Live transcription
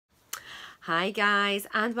Hi guys,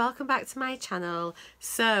 and welcome back to my channel.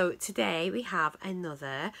 So today we have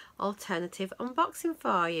another alternative unboxing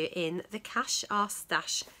for you in the Cash or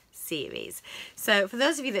Stash series. So for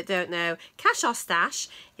those of you that don't know, Cash or Stash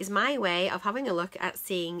is my way of having a look at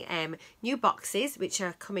seeing new boxes which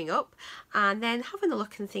are coming up, and then having a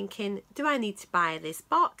look and thinking, do I need to buy this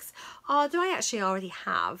box, or do I actually already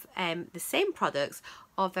have the same products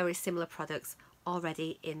or very similar products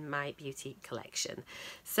already in my beauty collection.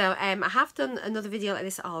 So I have done another video like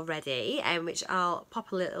this already, which I'll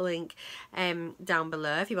pop a little link down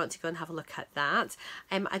below if you want to go and have a look at that.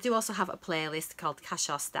 I do also have a playlist called Cash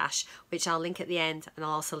or Stash, which I'll link at the end, and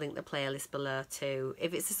I'll also link the playlist below too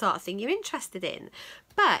if it's the sort of thing you're interested in.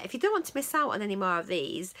 But if you don't want to miss out on any more of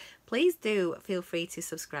these, please do feel free to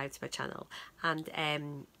subscribe to my channel, and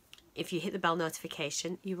if you hit the bell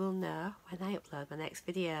notification, you will know when I upload my next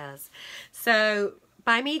videos. So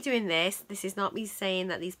by me doing this is not me saying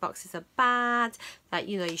that these boxes are bad, that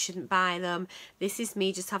you shouldn't buy them. This is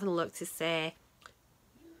me just having a look to say,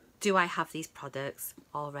 do I have these products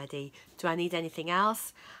already? Do I need anything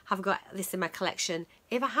else? Have I got this in my collection?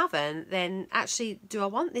 If I haven't, then actually, do I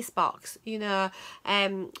want this box? So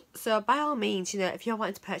by all means, if you're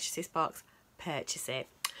wanting to purchase this box, purchase it.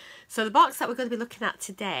 So the box that we're going to be looking at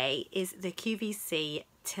today is the QVC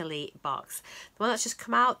TILI box, the one that's just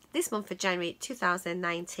come out this month for January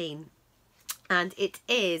 2019. And it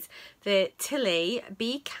is the TILI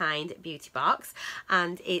Be Kind beauty box,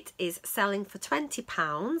 and it is selling for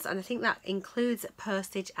 £20, and I think that includes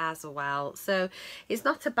postage as well. So it's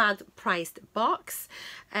not a bad priced box.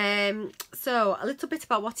 So a little bit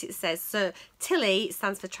about what it says. So TILI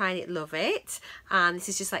stands for Try It Love It, and this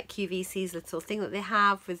is just like QVC's little thing that they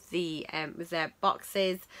have with the with their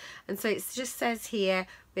boxes. And so it just says here,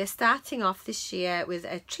 we're starting off this year with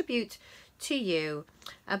a tribute to you,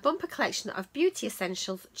 a bumper collection of beauty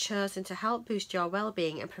essentials chosen to help boost your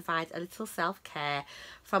well-being and provide a little self-care,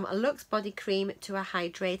 from a luxe body cream to a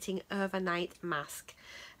hydrating overnight mask.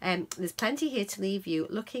 There's plenty here to leave you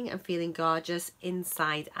looking and feeling gorgeous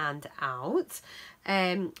inside and out.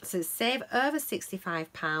 So save over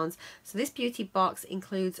 £65. So this beauty box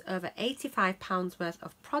includes over £85 worth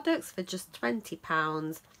of products for just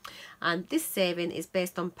 £20. And this saving is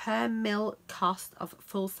based on per mil cost of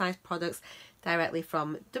full-size products directly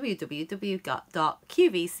from www.qvc.com.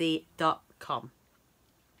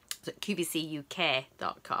 So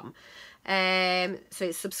QVCUK.com. So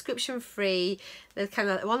it's subscription free. There's kind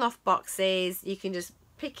of one-off boxes. You can just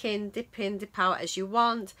pick in, dip out as you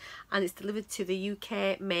want, and it's delivered to the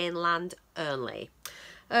UK mainland only.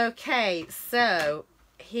 Okay, so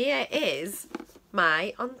here is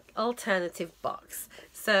my alternative box.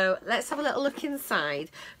 So let's have a little look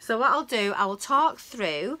inside. So what I'll do, I will talk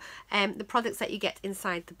through the products that you get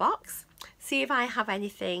inside the box, see if I have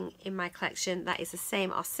anything in my collection that is the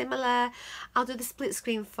same or similar. I'll do the split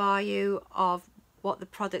screen for you of what the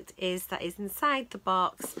product is that is inside the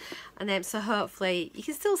box, and then so hopefully you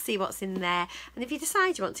can still see what's in there, and if you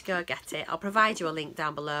decide you want to go get it, I'll provide you a link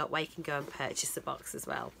down below where you can go and purchase the box as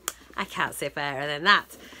well. I can't say fairer than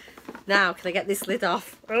that. Now can I get this lid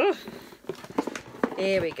off? Ugh.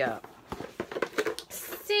 Here we go.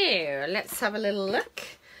 So let's have a little look.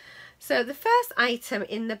 So the first item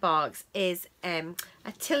in the box is a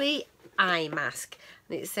TILI eye mask,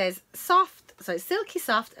 and it says soft. So it's silky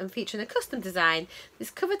soft and featuring a custom design.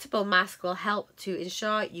 This covetable mask will help to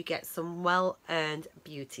ensure you get some well-earned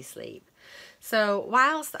beauty sleep. So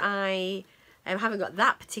whilst I haven't got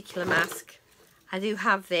that particular mask, I do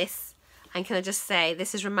have this. And can I just say,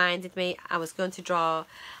 this has reminded me, I was going to draw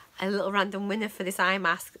a little random winner for this eye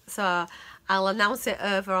mask. So I'll announce it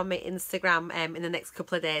over on my Instagram in the next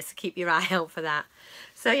couple of days, so keep your eye out for that.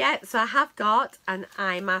 So yeah, so I have got an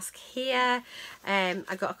eye mask here.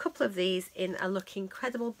 I got a couple of these in a Look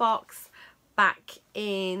Incredible box back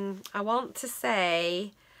in, I want to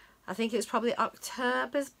say, I think it was probably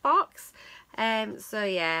October's box. So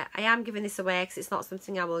yeah, I am giving this away because it's not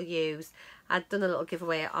something I will use. I've done a little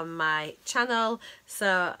giveaway on my channel,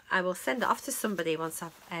 so I will send it off to somebody once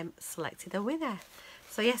I've selected a winner.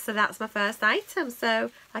 So yes, so that's my first item,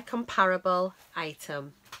 so a comparable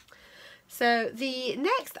item. So the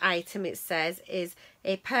next item, it says, is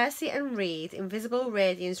a Percy & Reed Invisible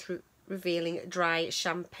Radiance Revealing Dry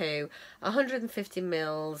Shampoo, 150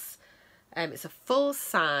 mils. It's a full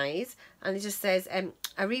size, and it just says a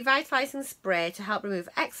revitalising spray to help remove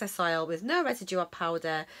excess oil with no residue or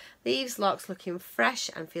powder, leaves locks looking fresh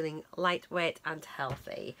and feeling lightweight and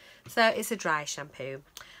healthy. So it's a dry shampoo.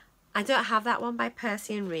 I don't have that one by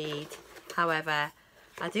Percy & Reed. However,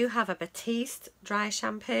 I do have a Batiste dry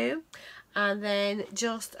shampoo, And then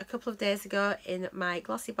just a couple of days ago in my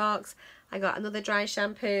glossy box, I got another dry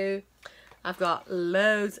shampoo. I've got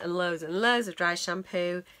loads and loads and loads of dry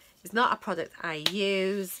shampoo. It's not a product I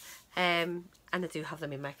use, and I do have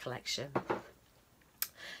them in my collection.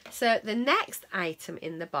 So the next item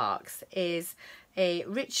in the box is a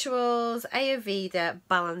Rituals Ayurveda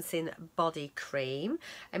Balancing Body Cream.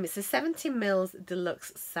 It's a 70ml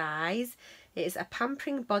deluxe size. It is a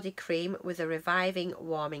pampering body cream with a reviving,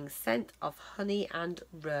 warming scent of honey and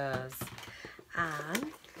rose. And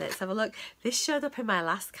let's have a look. This showed up in my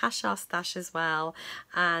last cash or stash as well.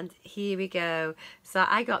 And here we go. So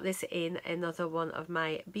I got this in another one of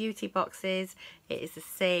my beauty boxes. It is the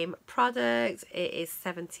same product. It is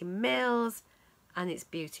 70ml and it's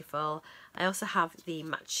beautiful. I also have the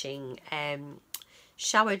matching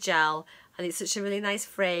shower gel, and it's such a really nice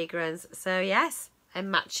fragrance. So yes, a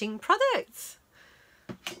matching product.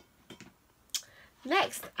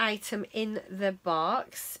 Next item in the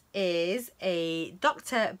box is a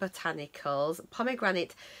Dr. Botanicals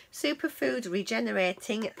Pomegranate Superfood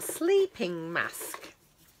Regenerating Sleeping Mask.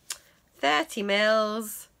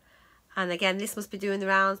 30ml. And again, this must be doing the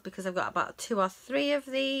rounds because I've got about 2 or 3 of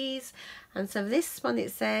these. And so this one,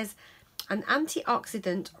 it says, an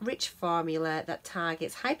antioxidant rich formula that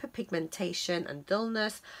targets hyperpigmentation and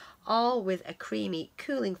dullness, all with a creamy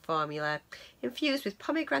cooling formula infused with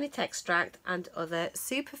pomegranate extract and other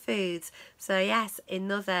superfoods. So yes,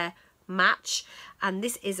 another match, and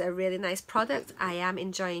this is a really nice product. I am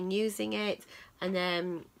enjoying using it,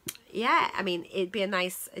 and yeah, I mean, it'd be a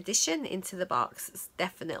nice addition into the box,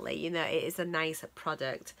 definitely. You know, it is a nice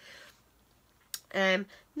product.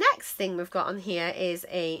 Next thing we've got on here is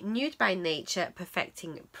a Nude by Nature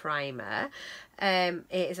Perfecting Primer. It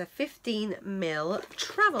is a 15ml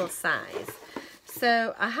travel size.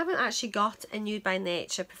 So I haven't actually got a Nude by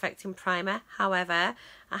Nature Perfecting Primer. However,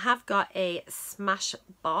 I have got a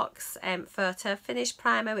Smashbox Photo Finish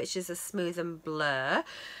Primer, which is a smooth and blur.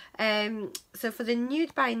 So for the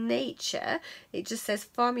Nude by Nature, it just says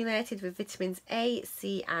formulated with vitamins A,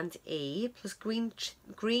 C and E plus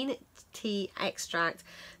green tea extract.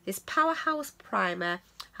 This powerhouse primer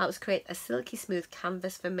helps create a silky smooth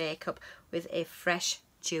canvas for makeup with a fresh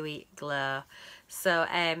dewy glow. So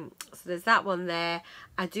so there's that one there.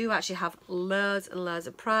 I do actually have loads and loads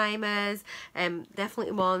of primers,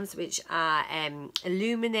 definitely ones which are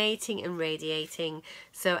illuminating and radiating.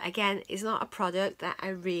 So again, it's not a product that I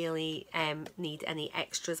really need any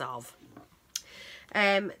extras of.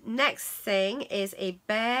 Next thing is a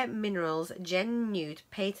Bare Minerals Gen Nude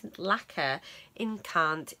Patent Lacquer in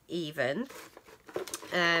Can't Even.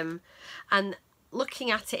 And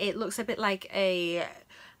looking at it, it looks a bit like a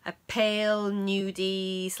pale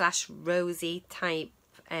nudie / rosy type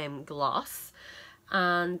gloss,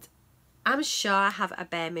 and I'm sure I have a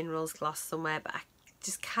Bare Minerals gloss somewhere, but I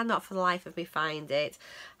just cannot for the life of me find it.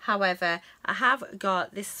 However, I have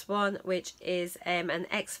got this one, which is an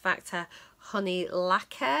X Factor Honey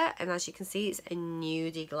Lacquer, and as you can see, it's a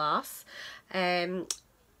nudie gloss.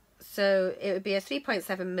 So it would be a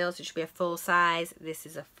 3.7ml, which would be a full size. This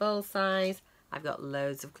is a full size. I've got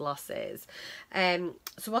loads of glosses.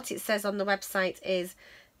 So what it says on the website is,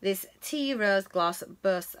 this tea rose gloss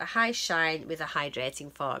boasts a high shine with a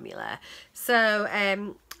hydrating formula. So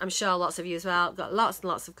I'm sure lots of you as well got lots and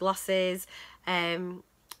lots of glosses.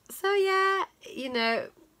 So yeah, you know,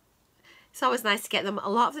 it's always nice to get them. A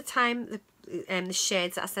lot of the time, the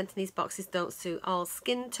shades that are sent in these boxes don't suit all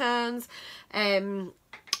skin tones.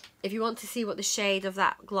 If you want to see what the shade of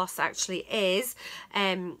that gloss actually is,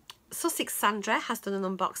 Sussex Sandra has done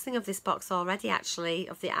an unboxing of this box already, actually,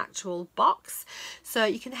 of the actual box. So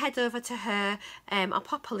you can head over to her. I'll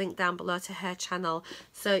pop a link down below to her channel,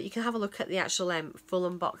 so you can have a look at the actual full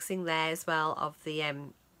unboxing there as well of the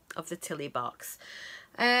TILI box.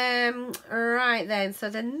 Right then, so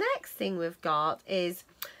the next thing we've got is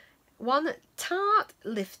one Tarte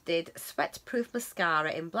Lifted Sweat-Proof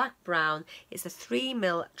Mascara in Black Brown. It's a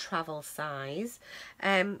 3ml travel size.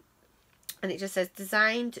 And it just says,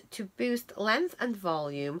 designed to boost length and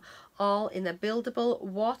volume, all in a buildable,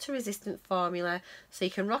 water-resistant formula, so you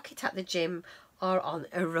can rock it at the gym or on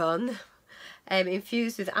a run.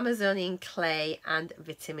 Infused with Amazonian clay and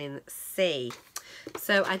vitamin C.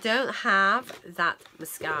 So I don't have that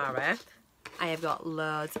mascara. I have got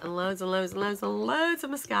loads and loads and loads and loads and loads of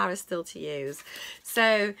mascara still to use.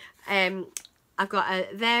 So I've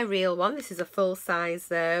got their real one. This is a full size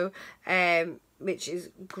though, which is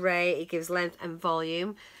great. It gives length and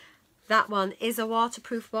volume. That one is a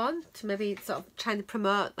waterproof one, to maybe sort of trying to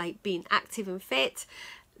promote like being active and fit.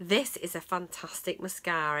 this is a fantastic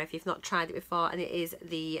mascara if you've not tried it before, and it is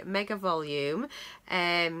the Mega Volume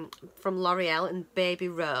from L'Oreal and Baby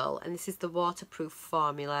Roll, and this is the waterproof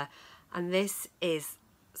formula, and this is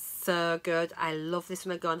so good. I love this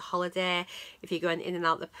when I go on holiday, if you're going in and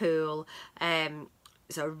out the pool.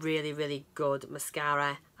 It's a really, really good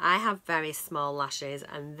mascara. I have very small lashes,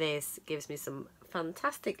 and this gives me some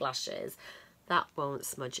fantastic lashes that won't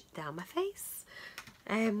smudge down my face.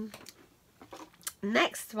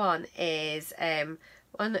 Next one is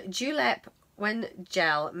one Julep When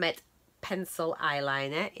Gel Met Pencil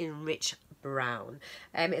Eyeliner in Rich Brown.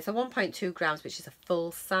 It's a 1.2 grams, which is a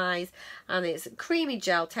full size, and it's creamy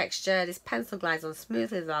gel texture. This pencil glides on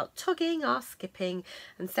smoothly without tugging or skipping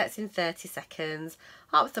and sets in 30 seconds.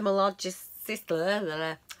 Ophthalmologist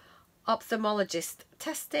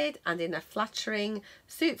tested and in a flattering,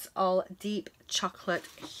 suits all deep chocolate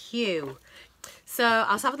hue. So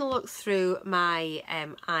I was having a look through my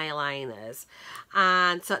eyeliners,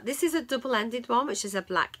 and so this is a double-ended one, which is a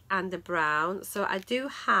black and a brown. So I do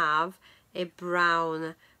have a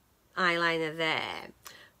brown eyeliner there,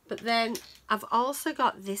 but then I've also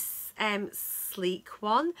got this sleek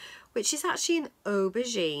one, which is actually an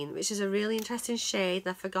aubergine, which is a really interesting shade,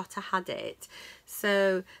 and I forgot I had it.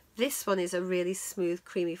 So this one is a really smooth,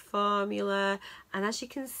 creamy formula, and as you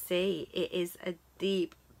can see, it is a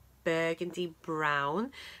deep burgundy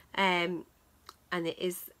brown, and it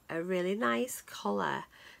is a really nice colour.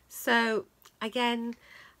 So again,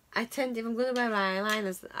 I tend, if I'm going to wear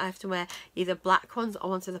eyeliners, I have to wear either black ones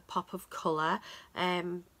or ones with a pop of colour,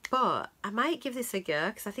 but I might give this a go,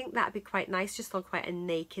 because I think that'd be quite nice just on quite a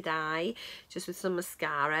naked eye, just with some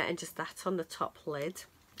mascara and just that on the top lid.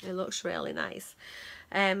 It looks really nice.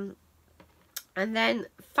 And then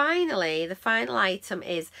finally, the final item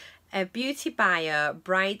is a Beauty Bio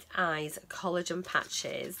Bright Eyes Collagen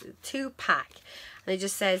Patches, 2-pack, and it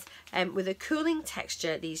just says, with a cooling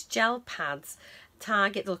texture, these gel pads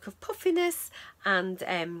target the look of puffiness and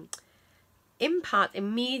impart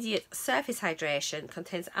immediate surface hydration,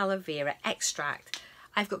 contains aloe vera extract.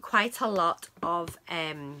 I've got quite a lot of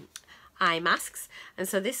eye masks, and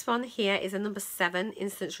so this one here is a number 7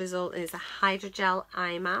 instant result, and it's a hydrogel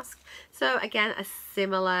eye mask. So again, a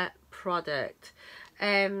similar product.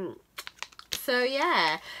 So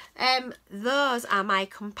yeah, those are my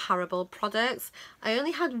comparable products. I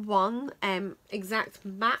only had one exact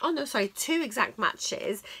match, oh no, sorry, 2 exact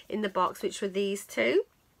matches in the box, which were these 2.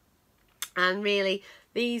 And really,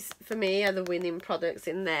 these for me are the winning products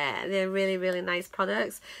in there. They're really, really nice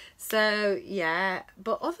products. So yeah,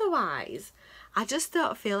 but otherwise, I just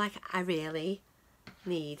don't feel like I really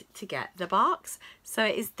need to get the box. So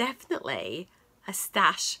it is definitely a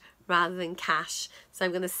stash rather than cash. So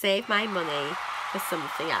I'm going to save my money for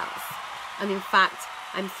something else. And in fact,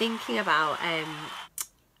 I'm thinking about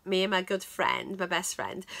me and my good friend, my best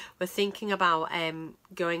friend, were thinking about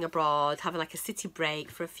going abroad, having like a city break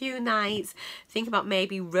for a few nights, thinking about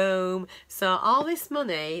maybe Rome. So all this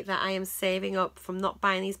money that I am saving up from not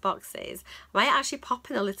buying these boxes, I might actually pop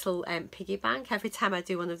in a little piggy bank every time I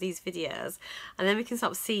do one of these videos, and then we can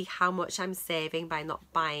sort of see how much I'm saving by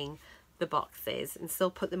not buying the boxes and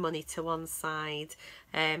still put the money to one side.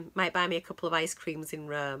 Might buy me a couple of ice creams in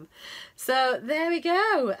Rome. So there we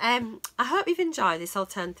go. I hope you've enjoyed this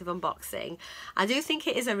alternative unboxing. I do think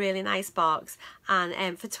it is a really nice box,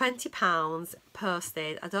 and for £20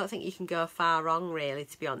 posted, I don't think you can go far wrong, really,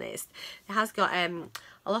 to be honest. It has got a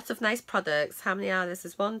lot of nice products. How many are there?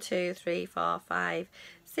 There's 1, 2, 3, 4, 5,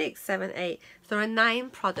 6, 7, 8. There are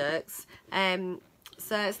 9 products.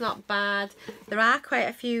 So it's not bad. There are quite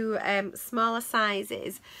a few smaller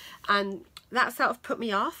sizes, and that sort of put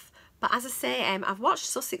me off. But as I say, I've watched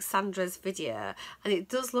Sussex Sandra's video, and it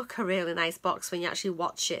does look a really nice box when you actually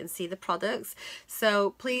watch it and see the products.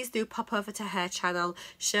 So please do pop over to her channel,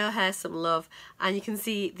 show her some love, and you can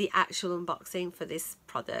see the actual unboxing for this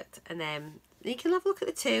product. And you can have a look at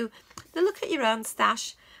the 2, then look at your own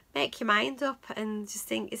stash, make your mind up, and just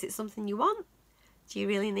think, is it something you want? Do you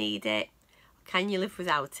really need it? Can you live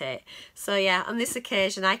without it? So yeah, on this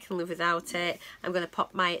occasion I can live without it. I'm going to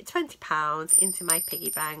pop my £20 into my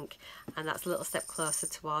piggy bank, and that's a little step closer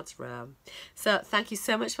towards Rome. So thank you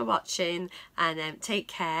so much for watching, and take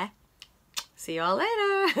care. See you all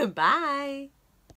later. Bye.